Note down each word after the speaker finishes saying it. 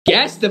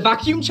Guess the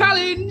vacuum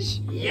challenge!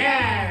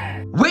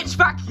 Yeah! Which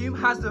vacuum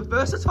has the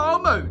versatile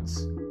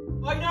modes?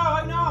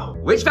 I know!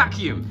 Which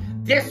vacuum?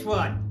 This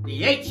one,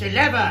 the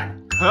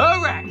H11!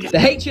 Correct! The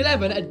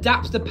H11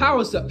 adapts the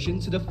power suction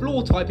to the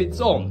floor type it's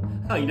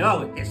on. I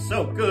know, it's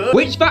so good!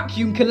 Which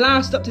vacuum can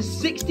last up to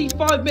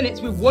 65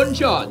 minutes with one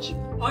charge?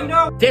 I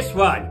know! This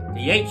one,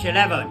 the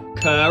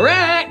H11!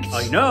 Correct!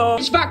 I know!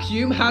 Which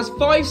vacuum has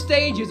 5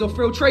 stages of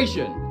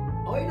filtration?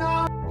 I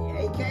know!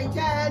 The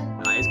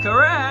AK10! That is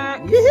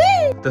correct!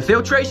 Yee-hoo! The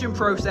filtration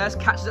process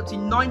catches up to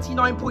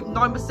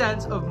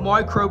 99.9% of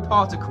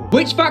microparticles.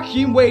 Which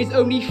vacuum weighs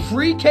only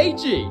 3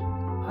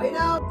 kg? I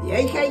know! The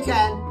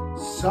AK10!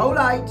 So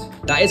light!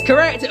 That is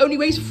correct, it only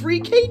weighs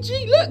 3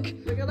 kg,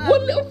 look at that.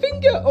 One little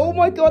finger, oh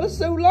my god, it's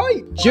so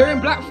light. During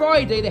Black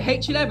Friday, the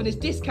H11 is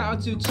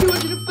discounted to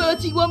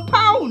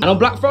 £231. And on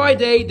Black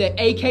Friday, the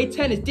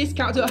AK10 is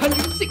discounted to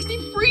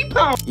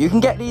 £163. You can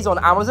get these on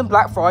Amazon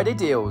Black Friday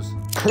deals.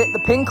 Click the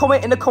pinned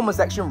comment in the comment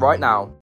section right now.